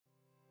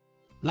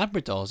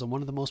Labradors are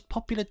one of the most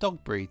popular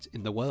dog breeds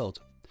in the world,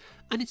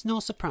 and it's no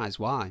surprise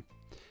why.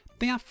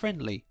 They are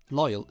friendly,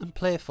 loyal and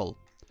playful,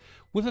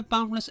 with a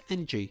boundless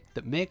energy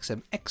that makes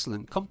them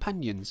excellent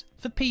companions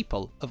for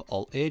people of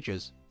all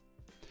ages.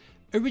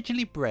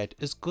 Originally bred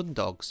as gun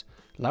dogs,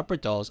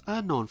 Labradors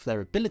are known for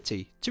their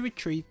ability to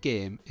retrieve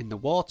game in the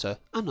water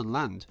and on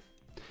land,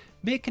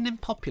 making them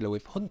popular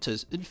with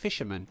hunters and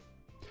fishermen.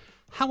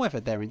 However,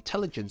 their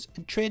intelligence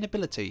and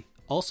trainability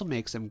also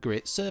makes them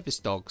great service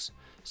dogs,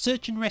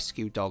 search and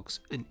rescue dogs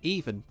and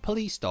even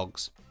police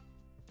dogs.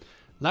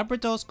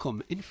 Labradors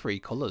come in three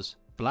colours: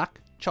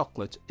 black,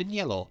 chocolate and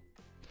yellow.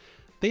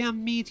 They are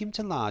medium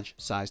to large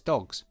sized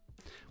dogs,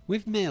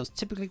 with males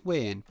typically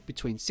weighing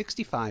between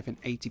 65 and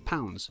 80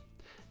 pounds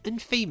and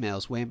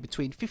females weighing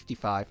between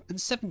 55 and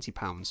 70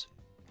 pounds.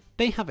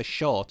 They have a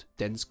short,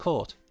 dense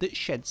coat that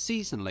sheds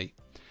seasonally,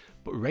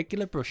 but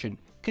regular brushing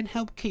can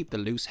help keep the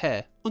loose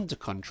hair under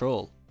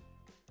control.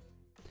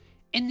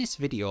 In this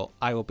video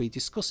I will be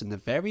discussing the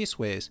various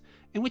ways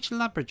in which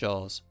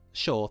Labradors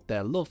show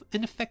their love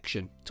and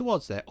affection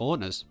towards their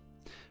owners.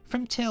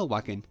 From tail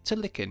wagging to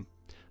licking,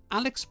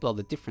 I'll explore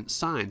the different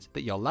signs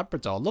that your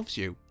Labrador loves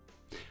you.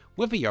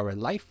 Whether you're a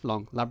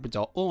lifelong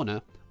Labrador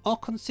owner or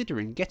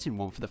considering getting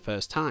one for the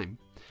first time,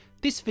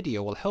 this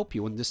video will help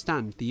you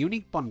understand the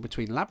unique bond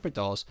between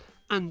Labradors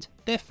and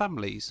their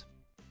families.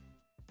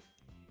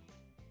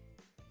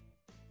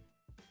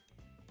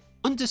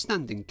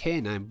 Understanding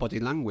canine body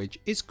language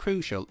is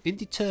crucial in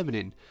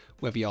determining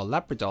whether your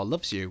Labrador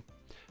loves you.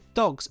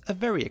 Dogs are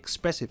very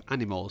expressive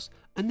animals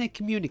and they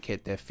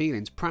communicate their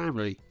feelings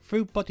primarily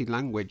through body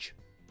language.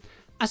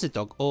 As a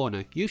dog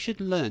owner, you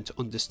should learn to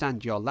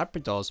understand your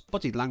Labrador's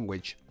body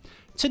language,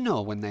 to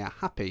know when they are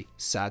happy,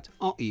 sad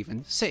or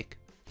even sick.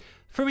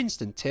 For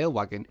instance, tail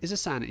wagging is a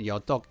sign that your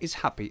dog is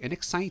happy and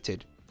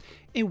excited.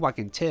 A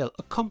wagging tail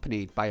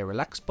accompanied by a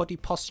relaxed body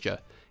posture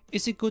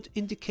is a good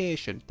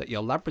indication that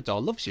your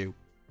Labrador loves you.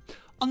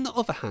 On the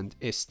other hand,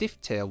 a stiff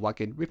tail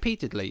wagging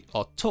repeatedly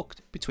or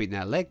tucked between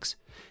their legs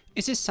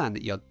is a sign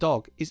that your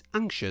dog is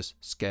anxious,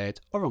 scared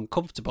or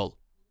uncomfortable.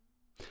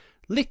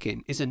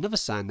 Licking is another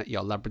sign that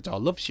your Labrador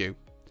loves you.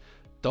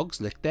 Dogs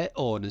lick their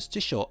owners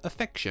to show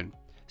affection,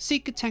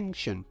 seek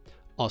attention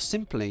or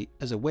simply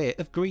as a way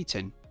of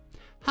greeting.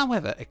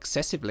 However,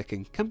 excessive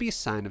licking can be a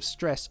sign of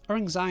stress or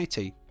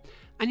anxiety,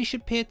 and you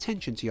should pay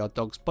attention to your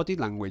dog's body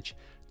language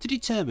to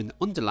determine the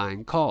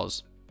underlying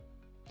cause.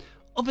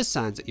 Other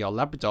signs that your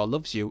Labrador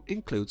loves you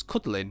includes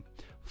cuddling,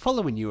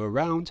 following you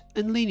around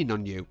and leaning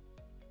on you.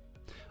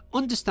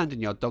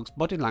 Understanding your dog's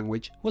body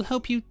language will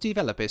help you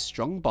develop a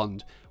strong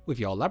bond with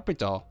your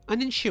Labrador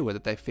and ensure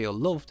that they feel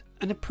loved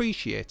and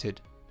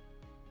appreciated.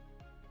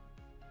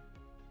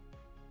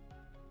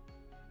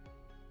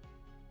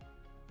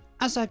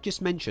 As I've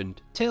just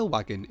mentioned, tail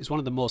wagging is one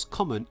of the most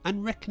common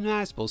and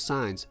recognisable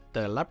signs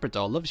that a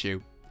Labrador loves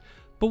you.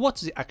 But what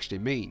does it actually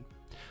mean?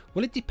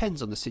 Well, it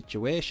depends on the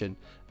situation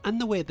and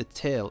the way the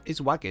tail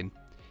is wagging.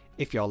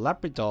 If your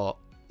Labrador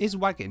is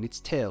wagging its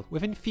tail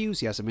with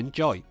enthusiasm and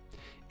joy,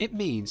 it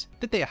means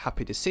that they are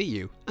happy to see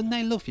you and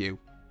they love you.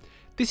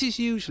 This is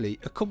usually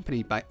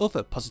accompanied by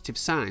other positive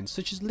signs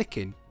such as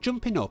licking,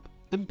 jumping up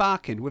and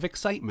barking with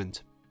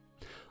excitement.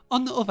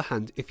 On the other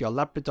hand, if your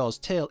Labrador's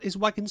tail is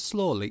wagging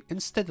slowly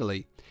and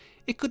steadily,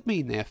 it could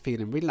mean they are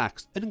feeling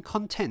relaxed and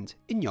content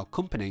in your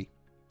company.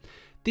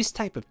 This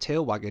type of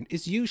tail wagging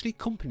is usually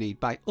accompanied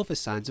by other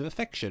signs of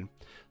affection,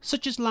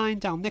 such as lying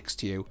down next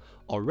to you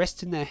or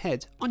resting their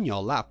head on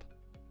your lap.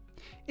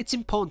 It's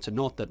important to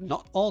note that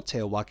not all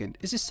tail wagging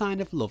is a sign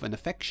of love and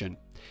affection.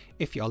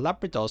 If your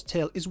Labrador's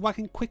tail is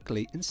wagging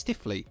quickly and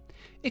stiffly,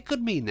 it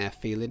could mean they're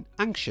feeling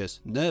anxious,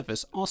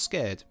 nervous or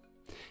scared.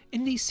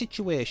 In these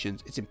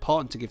situations, it's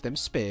important to give them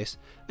space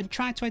and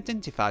try to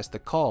identify the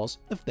cause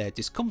of their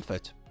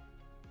discomfort.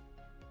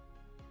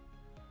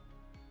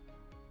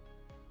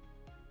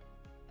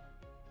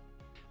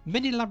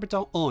 Many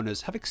Labrador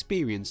owners have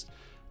experienced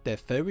their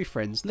furry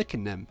friends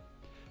licking them.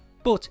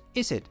 But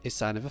is it a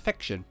sign of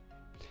affection?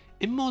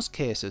 In most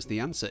cases the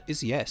answer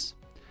is yes.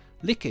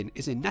 Licking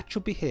is a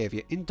natural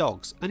behaviour in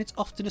dogs and it's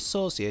often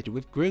associated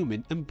with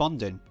grooming and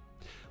bonding.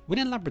 When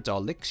a Labrador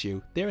licks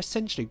you, they're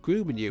essentially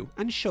grooming you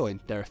and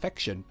showing their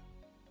affection.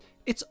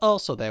 It's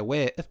also their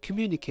way of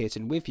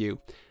communicating with you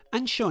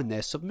and showing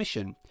their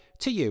submission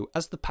to you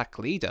as the pack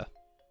leader.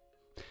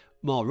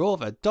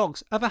 Moreover,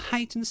 dogs have a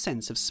heightened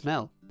sense of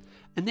smell,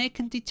 and they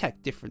can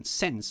detect different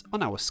scents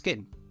on our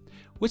skin,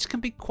 which can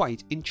be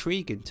quite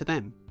intriguing to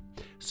them.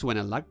 So when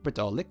a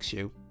Labrador licks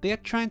you, they are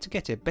trying to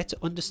get a better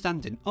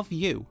understanding of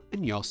you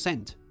and your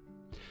scent.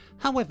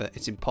 However,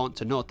 it's important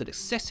to note that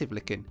excessive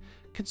licking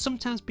can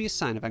sometimes be a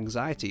sign of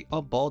anxiety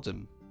or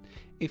boredom.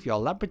 If your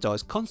Labrador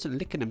is constantly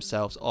licking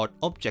themselves or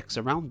objects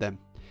around them,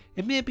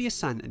 it may be a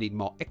sign that they need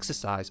more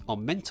exercise or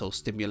mental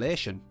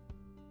stimulation.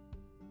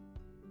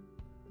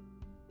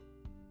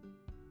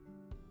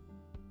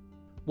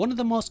 One of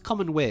the most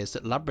common ways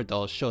that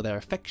Labradors show their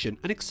affection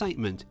and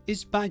excitement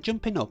is by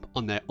jumping up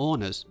on their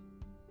owners.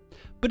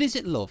 But is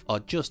it love or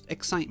just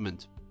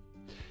excitement?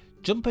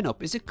 Jumping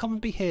up is a common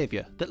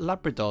behaviour that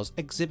Labradors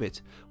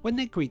exhibit when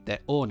they greet their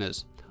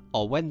owners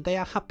or when they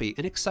are happy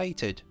and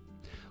excited.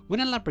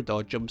 When a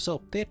Labrador jumps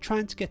up, they are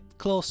trying to get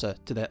closer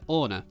to their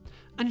owner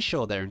and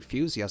show their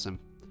enthusiasm.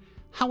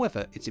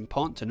 However, it's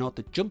important to note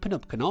that jumping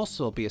up can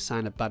also be a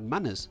sign of bad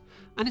manners,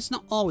 and it's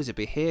not always a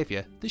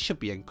behaviour that should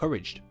be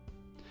encouraged.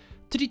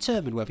 To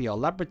determine whether your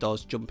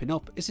Labrador's jumping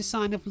up is a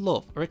sign of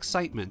love or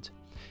excitement,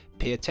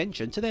 pay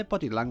attention to their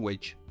body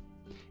language.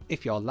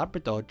 If your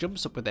Labrador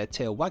jumps up with their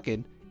tail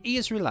wagging,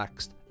 ears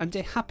relaxed and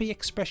a happy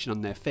expression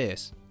on their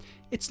face,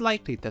 it's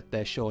likely that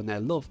they're showing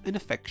their love and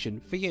affection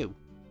for you.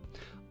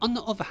 On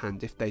the other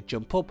hand, if they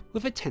jump up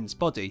with a tense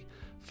body,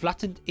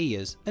 flattened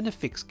ears and a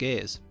fixed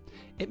gaze,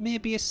 it may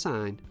be a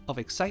sign of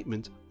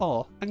excitement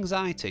or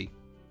anxiety.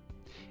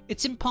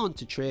 It's important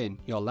to train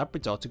your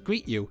Labrador to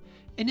greet you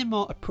in a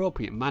more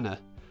appropriate manner,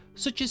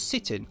 such as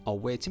sitting or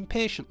waiting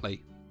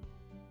patiently.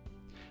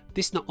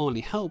 This not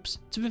only helps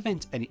to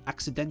prevent any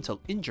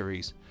accidental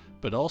injuries,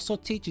 but also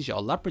teaches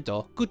your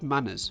Labrador good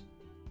manners.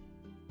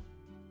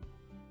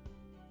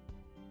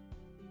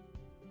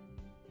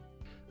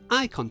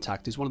 Eye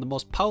contact is one of the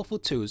most powerful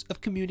tools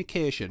of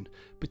communication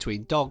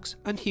between dogs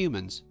and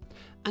humans,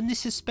 and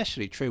this is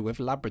especially true with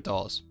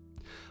Labradors.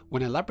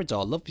 When a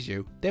Labrador loves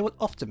you, they will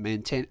often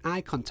maintain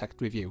eye contact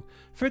with you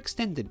for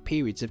extended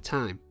periods of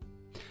time.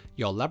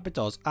 Your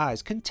Labrador's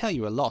eyes can tell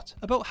you a lot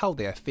about how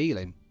they are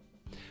feeling.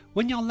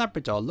 When your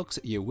Labrador looks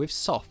at you with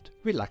soft,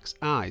 relaxed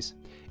eyes,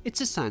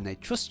 it's a sign they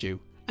trust you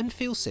and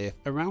feel safe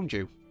around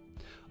you.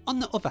 On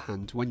the other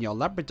hand, when your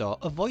Labrador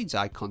avoids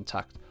eye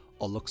contact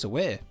or looks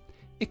away,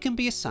 it can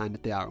be a sign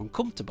that they are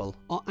uncomfortable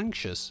or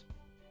anxious.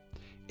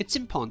 It's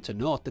important to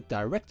note that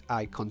direct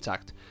eye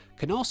contact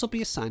can also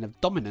be a sign of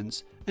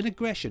dominance and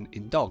aggression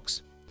in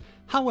dogs.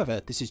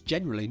 However, this is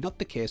generally not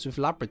the case with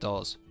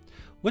Labradors.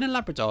 When a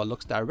Labrador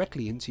looks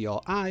directly into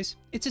your eyes,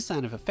 it's a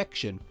sign of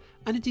affection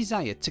and a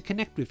desire to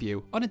connect with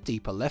you on a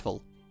deeper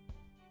level.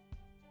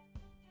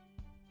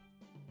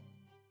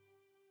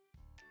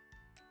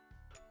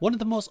 One of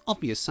the most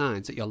obvious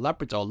signs that your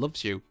Labrador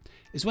loves you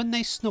is when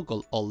they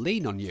snuggle or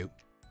lean on you.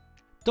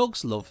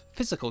 Dogs love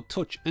physical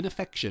touch and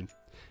affection,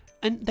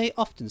 and they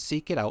often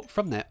seek it out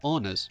from their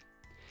owners.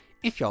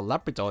 If your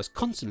Labrador is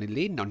constantly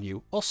leaning on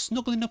you or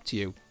snuggling up to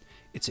you,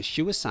 it's a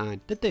sure sign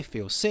that they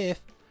feel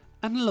safe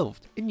and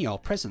loved in your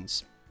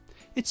presence.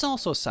 It's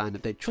also a sign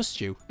that they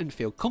trust you and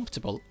feel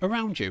comfortable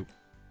around you.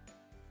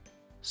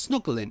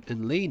 Snuggling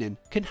and leaning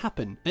can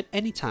happen at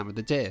any time of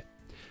the day,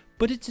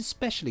 but it's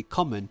especially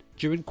common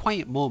during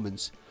quiet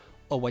moments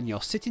or when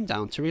you're sitting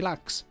down to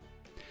relax.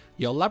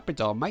 Your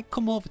Labrador might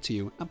come over to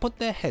you and put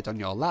their head on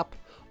your lap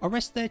or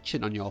rest their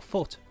chin on your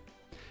foot.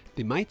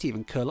 They might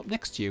even curl up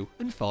next to you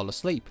and fall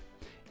asleep,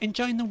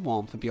 enjoying the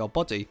warmth of your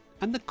body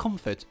and the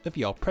comfort of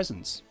your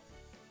presence.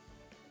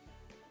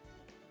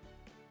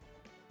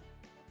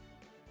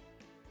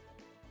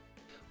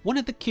 One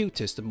of the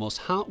cutest and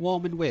most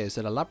heartwarming ways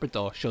that a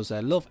Labrador shows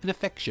their love and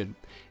affection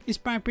is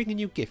by bringing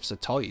you gifts or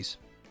toys.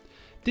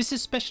 This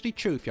is especially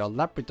true if your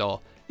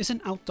Labrador is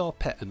an outdoor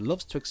pet and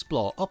loves to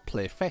explore or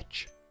play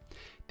fetch.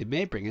 They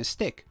may bring a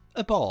stick,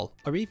 a ball,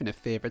 or even a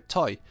favourite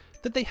toy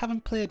that they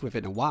haven't played with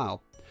in a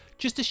while,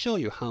 just to show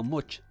you how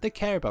much they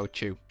care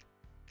about you.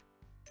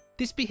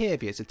 This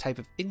behaviour is a type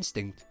of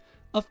instinct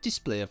of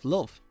display of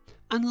love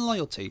and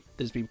loyalty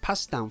that has been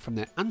passed down from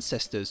their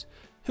ancestors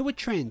who were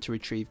trained to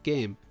retrieve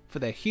game for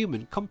their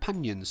human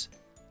companions.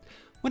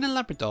 When a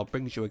Labrador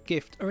brings you a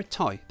gift or a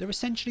toy, they're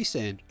essentially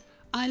saying,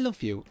 "I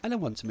love you and I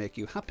want to make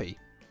you happy."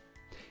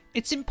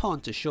 It's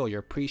important to show your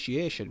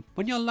appreciation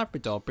when your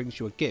Labrador brings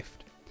you a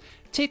gift.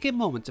 Take a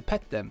moment to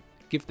pet them,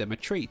 give them a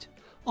treat,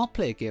 or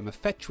play a game of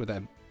fetch with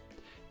them.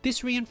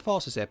 This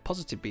reinforces their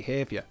positive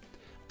behaviour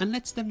and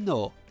lets them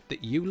know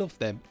that you love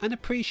them and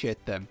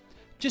appreciate them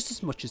just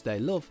as much as they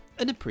love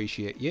and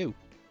appreciate you.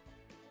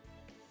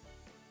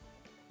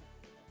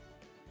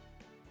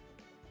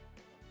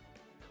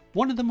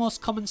 One of the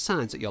most common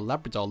signs that your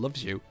Labrador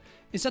loves you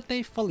is that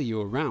they follow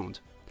you around.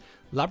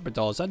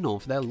 Labradors are known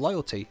for their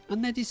loyalty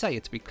and their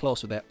desire to be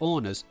close with their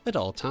owners at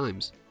all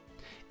times.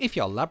 If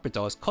your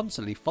Labrador is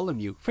constantly following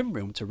you from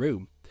room to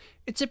room,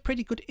 it's a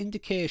pretty good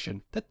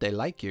indication that they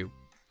like you.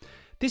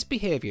 This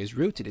behaviour is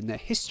rooted in their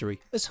history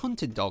as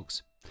hunting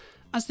dogs,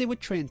 as they were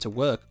trained to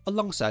work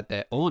alongside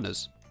their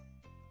owners.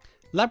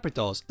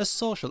 Labradors are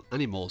social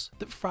animals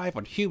that thrive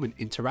on human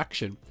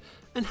interaction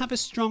and have a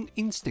strong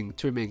instinct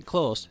to remain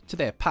close to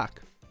their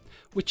pack,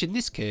 which in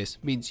this case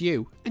means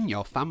you and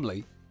your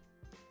family.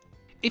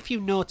 If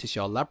you notice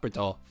your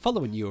Labrador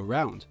following you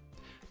around,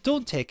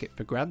 don't take it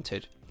for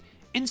granted.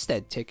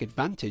 Instead, take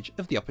advantage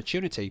of the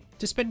opportunity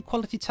to spend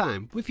quality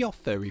time with your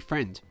furry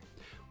friend.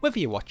 Whether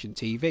you're watching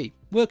TV,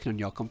 working on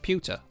your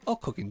computer or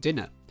cooking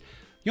dinner,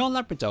 your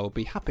Labrador will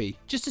be happy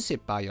just to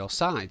sit by your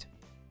side.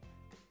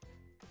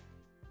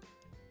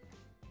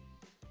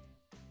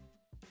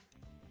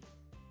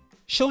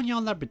 Showing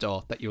your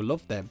Labrador that you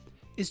love them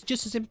is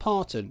just as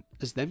important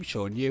as them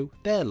showing you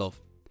their love.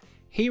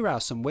 Here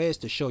are some ways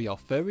to show your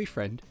furry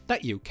friend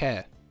that you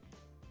care.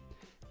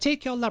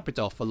 Take your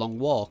Labrador for long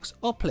walks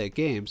or play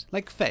games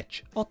like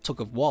fetch or tug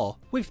of war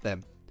with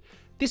them.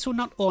 This will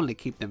not only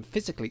keep them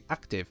physically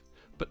active,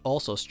 but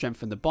also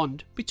strengthen the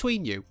bond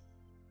between you.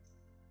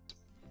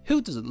 Who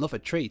doesn't love a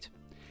treat?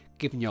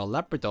 Giving your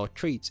Labrador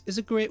treats is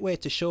a great way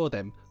to show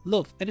them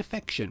love and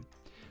affection.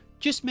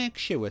 Just make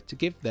sure to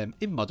give them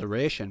in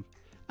moderation,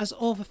 as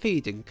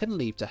overfeeding can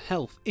lead to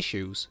health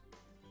issues.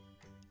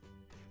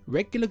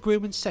 Regular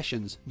grooming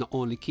sessions not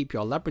only keep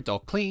your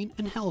Labrador clean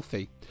and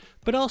healthy,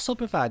 but also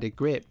provide a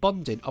great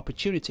bonding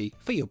opportunity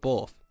for you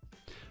both.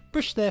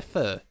 Brush their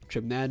fur,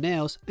 trim their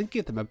nails and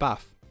give them a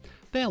bath.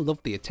 They'll love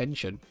the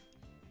attention.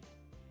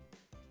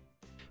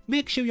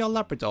 Make sure your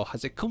Labrador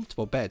has a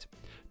comfortable bed,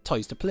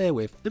 toys to play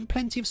with and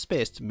plenty of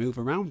space to move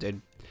around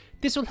in.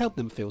 This will help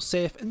them feel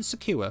safe and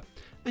secure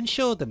and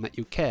show them that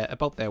you care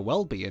about their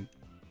well-being.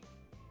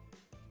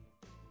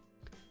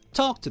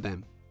 Talk to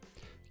them.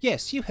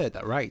 Yes, you heard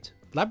that right.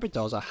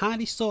 Labradors are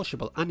highly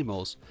sociable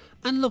animals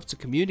and love to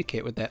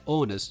communicate with their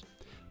owners.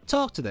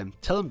 Talk to them,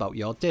 tell them about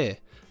your day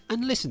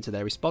and listen to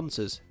their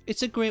responses.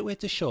 It's a great way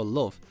to show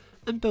love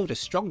and build a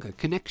stronger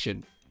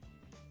connection.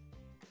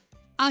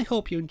 I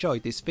hope you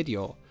enjoyed this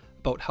video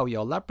about how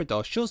your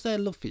Labrador shows their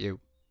love for you.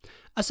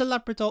 As a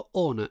Labrador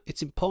owner,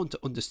 it's important to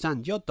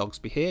understand your dog's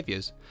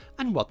behaviours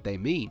and what they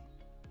mean.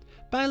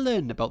 By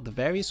learning about the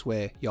various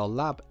ways your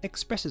Lab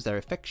expresses their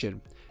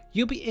affection,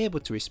 you'll be able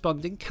to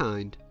respond in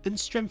kind and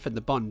strengthen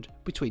the bond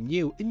between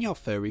you and your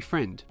furry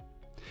friend.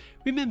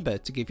 Remember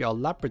to give your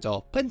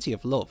Labrador plenty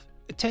of love,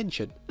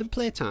 attention and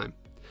playtime,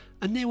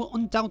 and they will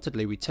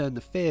undoubtedly return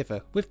the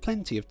favour with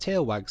plenty of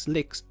tail wags,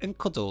 licks and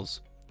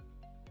cuddles.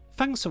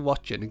 Thanks for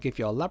watching and give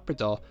your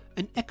Labrador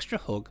an extra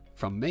hug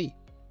from me.